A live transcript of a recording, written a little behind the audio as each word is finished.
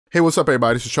Hey, what's up,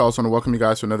 everybody? This is Charles. I want to welcome you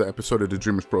guys to another episode of the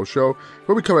Dreamerspro Show,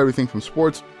 where we cover everything from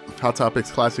sports, hot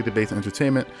topics, classic debates, and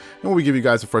entertainment, and where we give you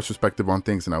guys a fresh perspective on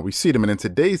things and how we see them. And in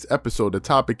today's episode, the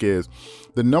topic is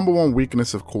the #1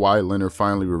 weakness of Kawhi Leonard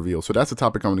finally revealed. So that's the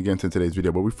topic I'm going to get into in today's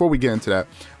video. But before we get into that,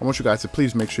 I want you guys to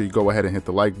please make sure you go ahead and hit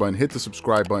the like button, hit the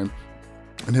subscribe button,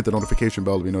 and hit the notification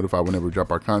bell to be notified whenever we drop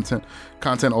our content.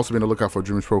 Also be on the lookout for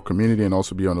Dreamerspro community, and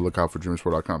also be on the lookout for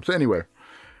Dreamerspro.com. So anyway,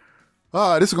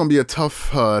 this is going to be a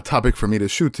tough topic for me to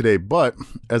shoot today, but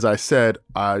as I said,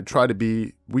 we try to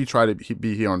be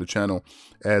here on the channel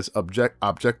as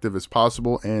objective as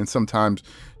possible, and sometimes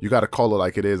you got to call it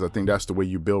like it is. I think that's the way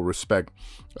you build respect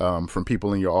from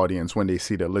people in your audience when they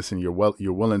see that, listen, you're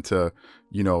willing to,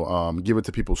 give it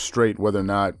to people straight, whether or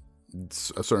not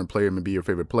a certain player may be your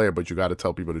favorite player, but you got to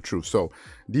tell people the truth. So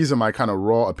these are my kind of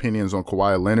raw opinions on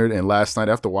Kawhi Leonard, and last night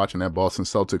after watching that Boston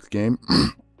Celtics game,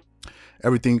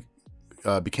 everything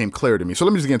became clear to me. So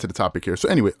let me just get into the topic here. So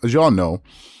anyway, as y'all know,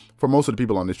 for most of the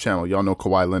people on this channel, y'all know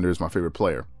Kawhi Leonard is my favorite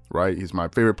player, right? He's my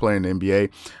favorite player in the NBA.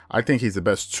 I think he's the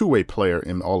best two-way player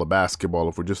in all of basketball.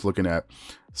 If we're just looking at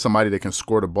somebody that can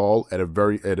score the ball at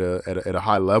a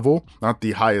high level, not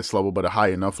the highest level, but a high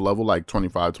enough level, like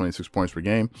 25, 26 points per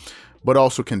game, but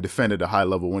also can defend at a high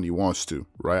level when he wants to,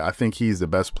 right? I think he's the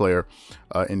best player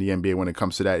in the NBA when it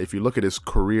comes to that. If you look at his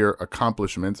career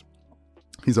accomplishments,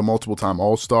 he's a multiple-time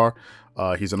All-Star.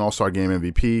 He's an All-Star Game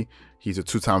MVP. He's a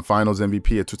two-time Finals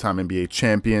MVP, a two-time NBA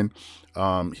champion.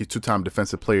 He's two-time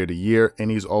Defensive Player of the Year,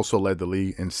 and he's also led the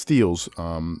league in steals.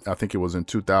 I think it was in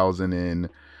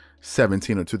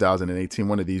 2017 or 2018,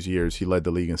 one of these years, he led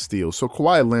the league in steals. So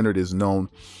Kawhi Leonard is known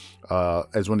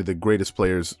as one of the greatest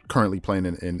players currently playing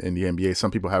in the NBA. Some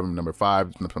people have him number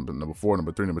 5, number 4,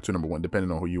 number 3, number 2, number 1,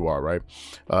 depending on who you are, right?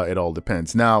 It all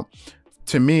depends. Now,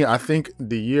 to me, I think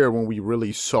the year when we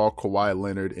really saw Kawhi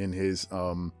Leonard in his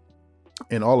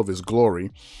in all of his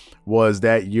glory was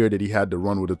that year that he had to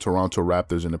run with the Toronto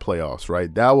Raptors in the playoffs,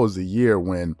 right? That was the year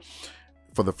when,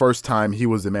 for the first time, he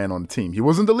was the man on the team. He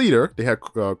wasn't the leader. They had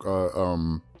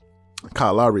Kyle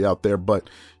Lowry out there, but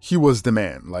he was the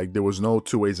man. Like, there was no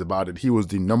two ways about it. He was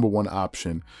the #1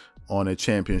 option on a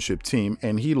championship team,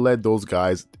 and he led those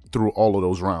guys through all of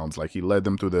those rounds. Like, he led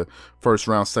them through the first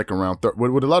round, second round, third,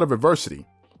 with a lot of adversity,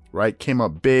 right? Came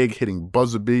up big, hitting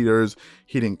buzzer beaters,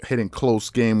 hitting close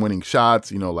game-winning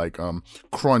shots,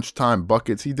 crunch time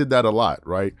buckets. He did that a lot,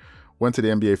 right? Went to the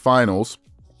NBA Finals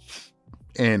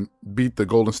and beat the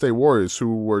Golden State Warriors,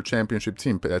 who were a championship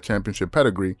team, that championship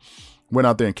pedigree. Went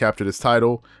out there and captured his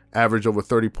title, averaged over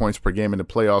 30 points per game in the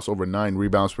playoffs, over 9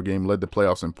 rebounds per game, led the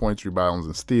playoffs in points, rebounds,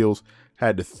 and steals,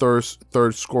 had the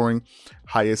third scoring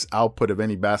highest output of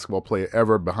any basketball player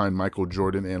ever, behind Michael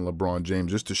Jordan and LeBron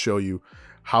James, just to show you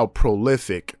how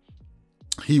prolific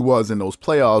he was in those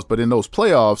playoffs. But in those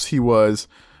playoffs, he was,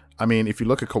 if you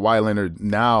look at Kawhi Leonard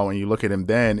now and you look at him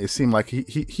then, it seemed like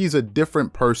he's a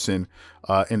different person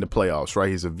in the playoffs, right?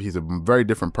 He's a very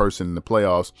different person in the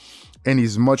playoffs, and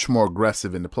he's much more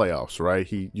aggressive in the playoffs, right?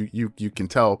 You can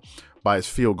tell by his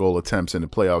field goal attempts in the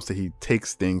playoffs that he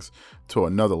takes things to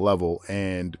another level,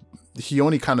 and he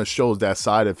only kind of shows that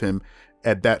side of him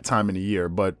at that time in the year.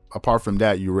 But apart from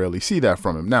that, you rarely see that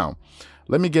from him. Now,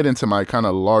 let me get into my kind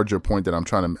of larger point that I'm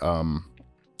trying to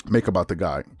make about the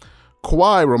guy.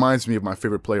 Kawhi reminds me of my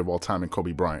favorite player of all time, in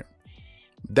Kobe Bryant.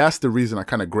 That's the reason I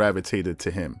kind of gravitated to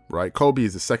him, right? Kobe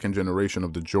is the second generation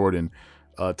of the Jordan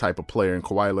type of player, and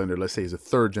Kawhi Leonard, let's say, is a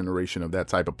third generation of that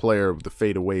type of player, with the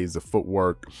fadeaways, the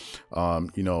footwork,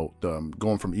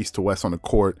 going from east to west on the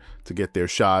court to get their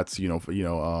shots,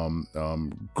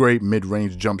 great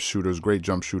mid-range jump shooters,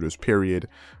 period,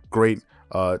 great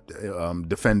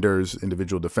defenders,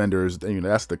 individual defenders.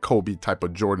 That's the Kobe type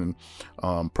of Jordan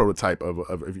prototype of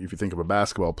if you think of a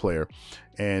basketball player.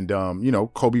 And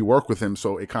Kobe worked with him,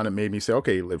 so it kind of made me say,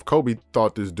 okay, if Kobe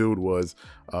thought this dude was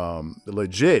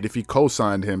legit, if he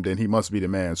co-signed him, then he must be the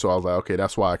man. So I was like, okay,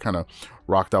 that's why I kind of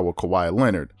rocked out with Kawhi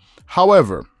Leonard.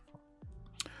 However,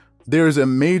 there's a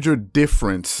major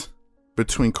difference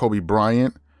between Kobe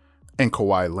Bryant and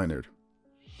Kawhi Leonard,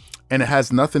 and it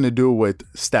has nothing to do with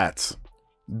stats.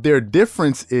 The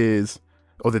difference is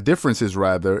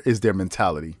their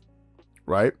mentality,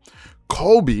 right?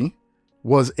 Kobe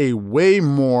was a way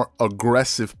more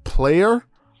aggressive player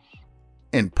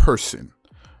in person.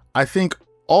 I think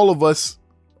all of us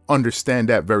understand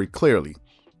that very clearly.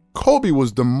 Kobe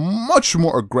was the much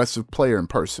more aggressive player in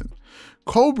person.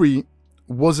 Kobe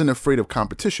wasn't afraid of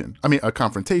confrontation.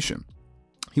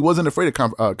 He wasn't afraid of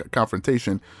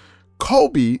confrontation.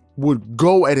 Kobe would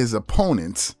go at his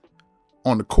opponents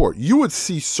on the court. You would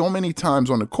see so many times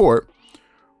on the court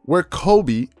where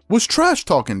Kobe was trash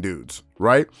talking dudes,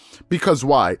 right? Because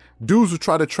why? Dudes would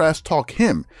try to trash talk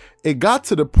him. It got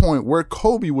to the point where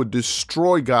Kobe would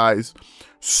destroy guys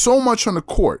so much on the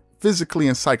court, physically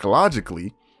and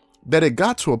psychologically, that it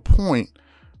got to a point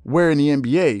where in the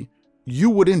NBA, you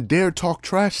wouldn't dare talk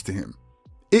trash to him.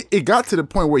 It got to the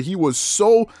point where he was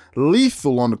so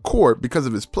lethal on the court because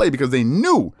of his play, because they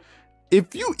knew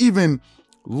if you even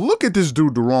look at this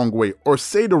dude the wrong way or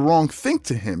say the wrong thing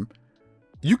to him,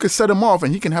 you could set him off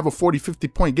and he can have a 40, 50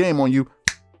 point game on you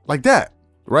like that,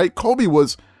 right? Kobe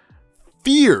was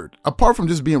feared. Apart from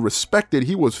just being respected,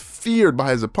 he was feared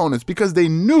by his opponents because they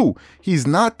knew he's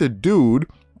not the dude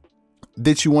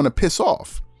that you want to piss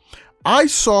off. I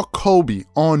saw Kobe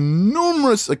on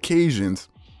numerous occasions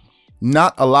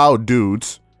not allow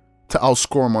dudes to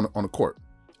outscore him on the court.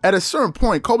 At a certain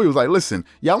point, Kobe was like, listen,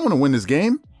 yeah, I want to win this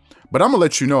game, but I'm going to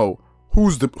let you know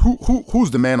who's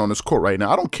the man on this court right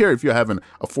now. I don't care if you're having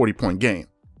a 40-point game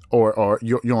or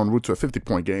you're en route to a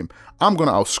 50-point game. I'm going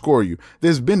to outscore you.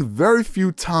 There's been very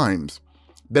few times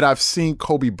that I've seen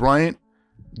Kobe Bryant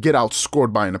get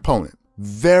outscored by an opponent.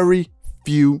 Very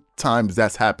few times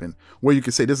that's happened where you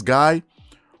could say this guy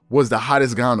was the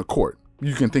hottest guy on the court.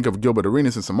 You can think of Gilbert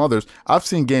Arenas and some others. I've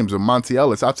seen games with Monty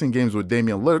Ellis. I've seen games with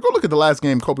Damian Lillard. Go look at the last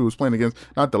game Kobe was playing against.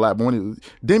 Not the last, but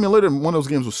Damian Lillard, one of those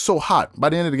games was so hot. By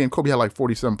the end of the game, Kobe had like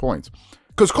 47 points.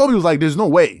 Because Kobe was like, there's no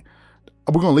way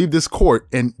we're going to leave this court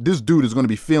and this dude is going to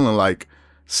be feeling like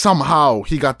somehow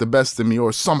he got the best of me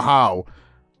or somehow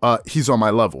he's on my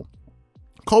level.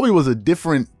 Kobe was a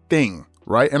different thing,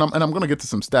 right? And I'm going to get to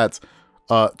some stats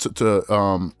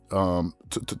to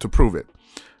prove it.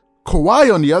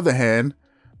 Kawhi, on the other hand,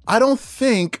 I don't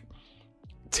think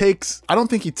he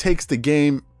takes the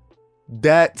game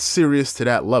that serious to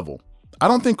that level. I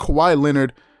don't think Kawhi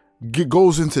Leonard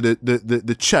goes into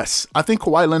the chess. I think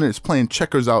Kawhi Leonard is playing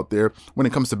checkers out there when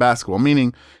it comes to basketball,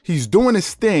 meaning he's doing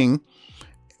his thing,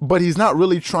 but he's not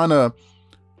really trying to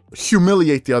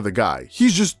humiliate the other guy.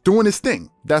 He's just doing his thing.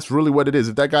 That's really what it is.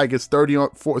 If that guy gets 30 on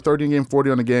a game,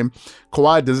 40 on a game,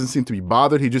 Kawhi doesn't seem to be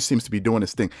bothered. He just seems to be doing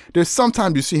his thing. There's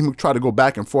sometimes you see him try to go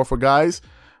back and forth for guys,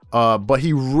 but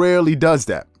he rarely does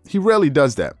that. He rarely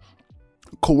does that.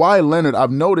 Kawhi Leonard,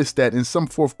 I've noticed that in some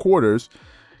fourth quarters,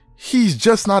 he's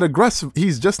just not aggressive.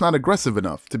 He's just not aggressive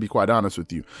enough, to be quite honest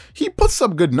with you. He puts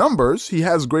up good numbers. He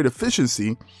has great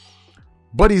efficiency,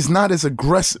 but he's not as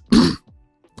aggressive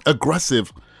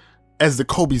as the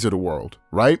Kobe's of the world,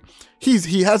 right?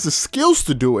 He has the skills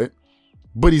to do it,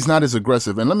 but he's not as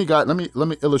aggressive. And let me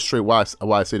illustrate why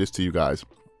I say this to you guys.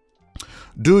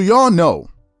 Do y'all know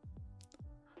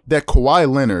that Kawhi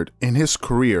Leonard in his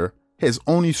career has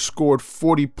only scored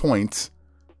 40 points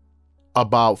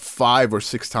about 5 or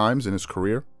 6 times in his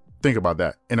career? Think about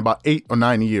that. In about 8 or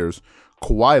 9 years,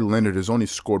 Kawhi Leonard has only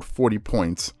scored 40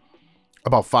 points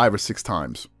about 5 or 6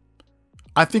 times.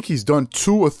 I think he's done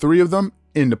 2 or 3 of them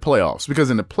in the playoffs, because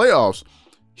in the playoffs,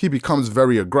 he becomes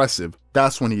very aggressive.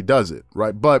 That's when he does it,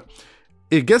 right? But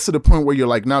it gets to the point where you're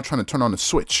like now trying to turn on the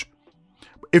switch.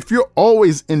 If you're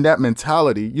always in that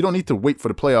mentality, you don't need to wait for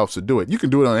the playoffs to do it. You can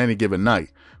do it on any given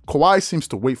night. Kawhi seems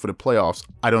to wait for the playoffs.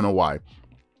 I don't know why.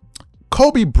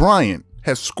 Kobe Bryant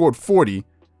has scored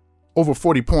over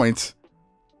 40 points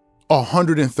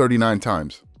 139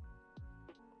 times.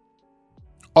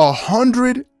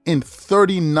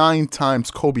 139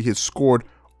 times Kobe has scored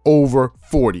over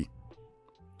 40.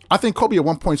 I think Kobe at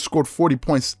one point scored 40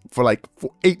 points for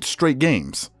 8 straight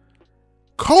games.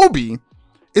 Kobe,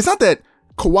 it's not that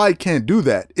Kawhi can't do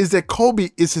that. It's that Kobe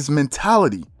is his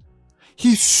mentality.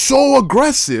 He's so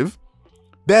aggressive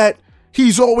that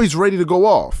he's always ready to go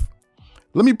off.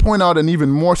 Let me point out an even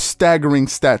more staggering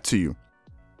stat to you.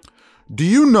 Do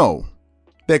you know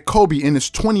that Kobe in his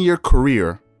 20-year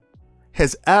career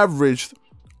has averaged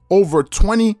over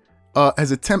 20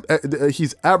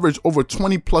 he's averaged over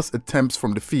 20 plus attempts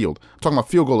from the field. I'm talking about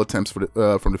field goal attempts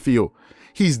from the field.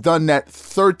 He's done that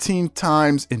 13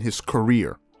 times in his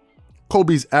career.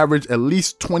 Kobe's averaged at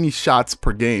least 20 shots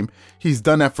per game. He's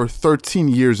done that for 13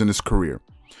 years in his career.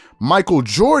 Michael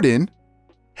Jordan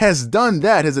has done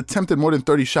that, has attempted more than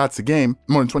 30 shots a game,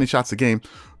 more than 20 shots a game,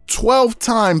 12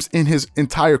 times in his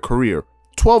entire career.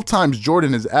 12 times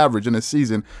Jordan has averaged in a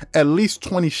season at least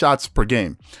 20 shots per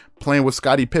game. Playing with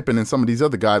Scottie Pippen and some of these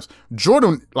other guys,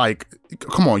 Jordan,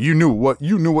 come on, you knew what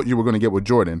you were going to get with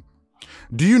Jordan.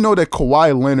 Do you know that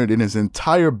Kawhi Leonard in his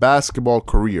entire basketball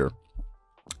career,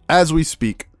 as we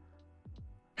speak,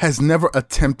 has never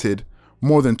attempted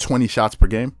more than 20 shots per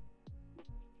game?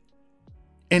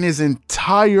 In his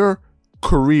entire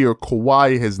career,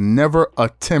 Kawhi has never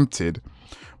attempted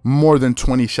more than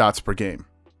 20 shots per game.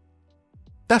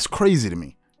 That's crazy to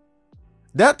me.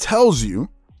 That tells you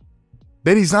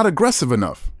that he's not aggressive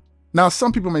enough. Now,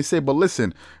 some people may say, but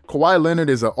listen, Kawhi Leonard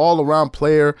is an all-around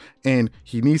player and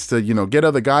he needs to, get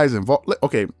other guys involved.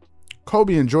 Okay,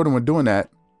 Kobe and Jordan were doing that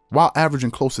while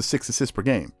averaging close to 6 assists per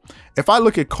game. If I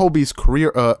look at Kobe's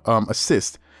career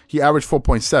assist, he averaged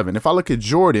 4.7. If I look at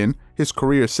Jordan, his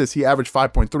career assists, he averaged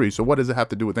 5.3. So what does it have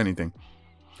to do with anything?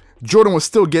 Jordan was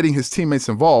still getting his teammates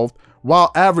involved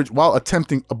while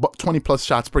attempting 20 plus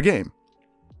shots per game.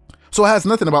 So it has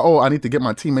nothing about, oh, I need to get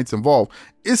my teammates involved.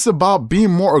 It's about being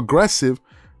more aggressive,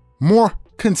 more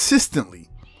consistently.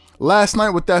 Last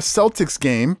night with that Celtics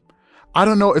game, I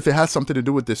don't know if it has something to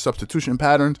do with their substitution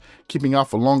patterns, keeping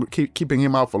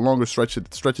him out for longer stretches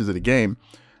of the game.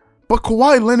 But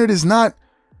Kawhi Leonard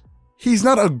he's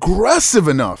not aggressive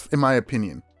enough, in my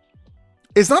opinion.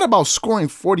 It's not about scoring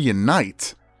 40 a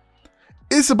night.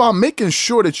 It's about making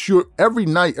sure that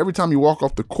every time you walk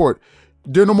off the court,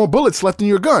 there are no more bullets left in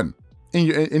your gun. Not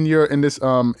your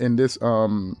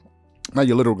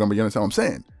literal gun, but you understand what I'm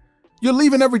saying. You're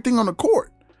leaving everything on the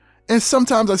court. And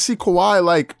sometimes I see Kawhi,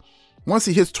 like, once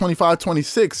he hits 25,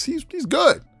 26, he's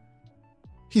good.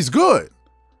 He's good.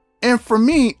 And for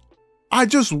me, I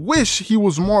just wish he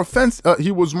was more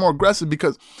aggressive,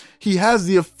 because he has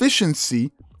the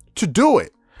efficiency to do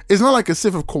it. It's not like as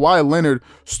if Kawhi Leonard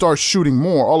starts shooting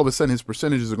more, all of a sudden his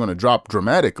percentages are going to drop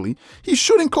dramatically. He's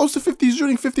shooting close to 50. He's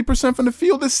shooting 50% from the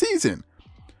field this season.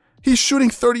 He's shooting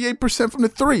 38% from the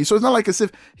three. So it's not like as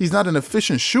if he's not an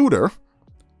efficient shooter,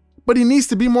 but he needs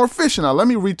to be more efficient. Now, let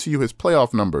me read to you his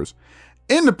playoff numbers.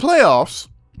 In the playoffs,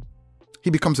 he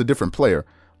becomes a different player.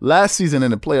 Last season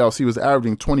in the playoffs, he was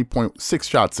averaging 20.6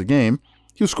 shots a game.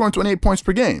 He was scoring 28 points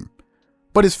per game.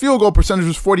 But his field goal percentage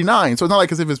was 49, so it's not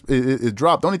like as if it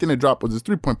dropped. The only thing that dropped was his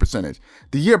three-point percentage.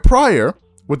 The year prior,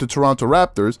 with the Toronto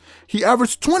Raptors, he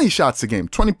averaged 20 shots a game,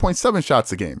 20.7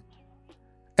 shots a game.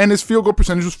 And his field goal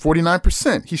percentage was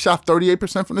 49%. He shot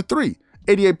 38% from the three,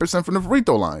 88% from the free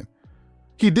throw line.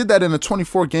 He did that in a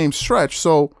 24-game stretch,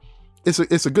 so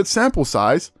it's a good sample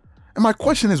size. And my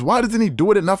question is, why doesn't he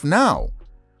do it enough now?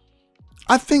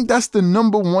 I think that's the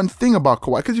number one thing about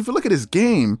Kawhi, because if you look at his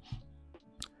game,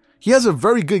 he has a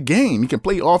very good game. He can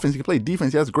play offense. He can play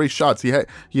defense. He has great shots.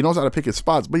 He knows how to pick his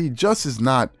spots, but he just is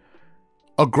not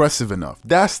aggressive enough.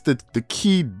 That's the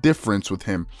key difference with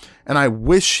him. And I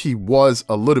wish he was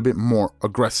a little bit more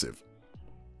aggressive,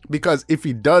 because if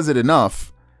he does it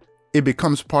enough, it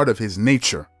becomes part of his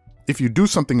nature. If you do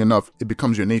something enough, it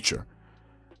becomes your nature.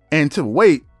 And to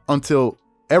wait until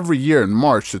every year in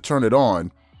March to turn it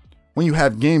on, when you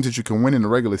have games that you can win in the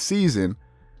regular season,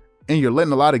 and you're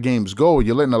letting a lot of games go,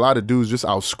 you're letting a lot of dudes just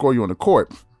outscore you on the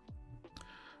court.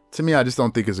 To me, I just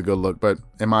don't think it's a good look. But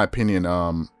in my opinion,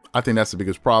 I think that's the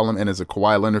biggest problem. And as a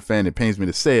Kawhi Leonard fan, it pains me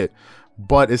to say it,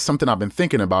 but it's something I've been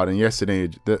thinking about. And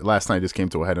last night just came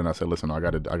to a head, and I said, listen, I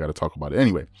gotta talk about it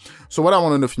anyway. So what I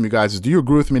want to know from you guys is, do you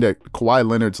agree with me that Kawhi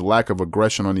Leonard's lack of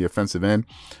aggression on the offensive end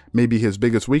may be his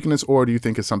biggest weakness, or do you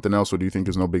think it's something else, or do you think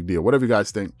it's no big deal? Whatever you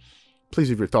guys think, please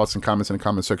leave your thoughts and comments in the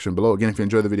comment section below. Again, if you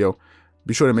enjoyed the video,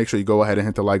 be sure to make sure you go ahead and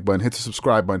hit the like button, hit the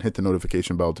subscribe button, hit the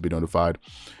notification bell to be notified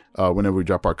whenever we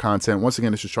drop our content. Once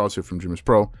again, this is Charles here from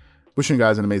Dreamerspro. Wishing you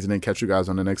guys an amazing day. Catch you guys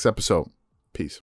on the next episode.